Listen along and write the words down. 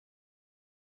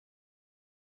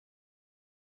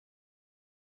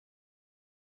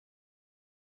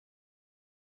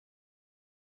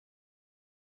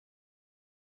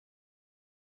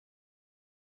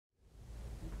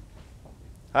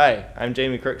Hi, I'm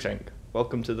Jamie Cruickshank.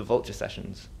 Welcome to the Vulture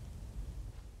sessions.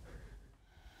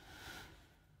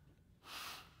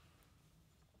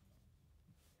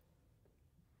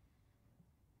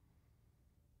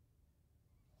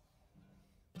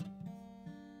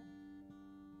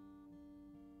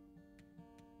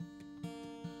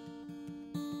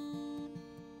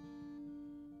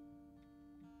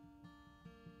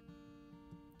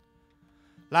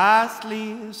 Last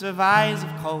leaves of eyes of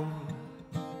coal,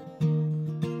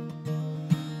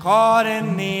 caught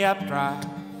in the updraft,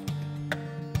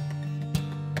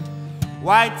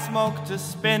 white smoke to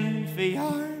spin for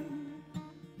yarn,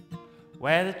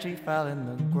 where the tree fell in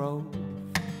the grove.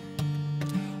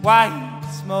 White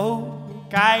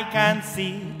smoke, I can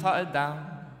see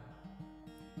Totterdown,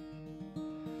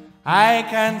 I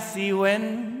can see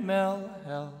Windmill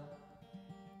Hill,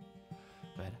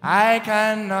 but I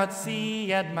cannot see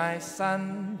yet my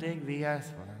son dig the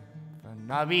earthworm, for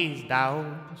Nobby's Dow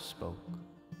spoke.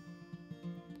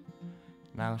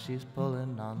 Now she's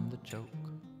pulling on the choke.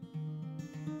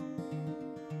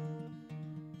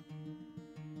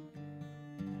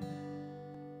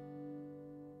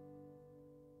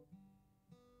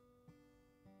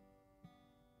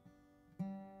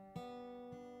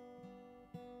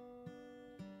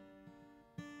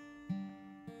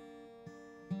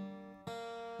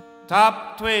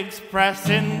 Top twigs press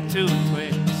into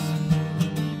twigs.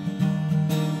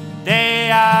 They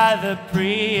are the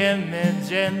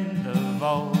pre-image in the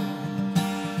vogue.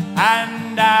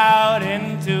 And out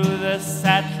into the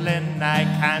settling I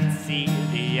can see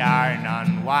the yarn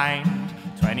unwind.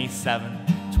 27,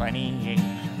 28.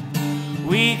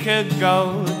 We could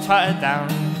go Totterdown,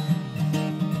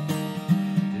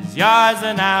 'cause yours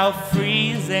are now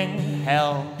freezing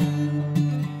hell.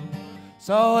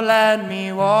 So let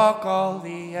me walk all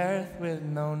the earth with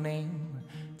no name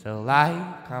till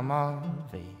I come of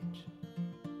age.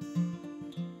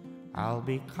 I'll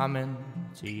be coming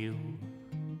to you.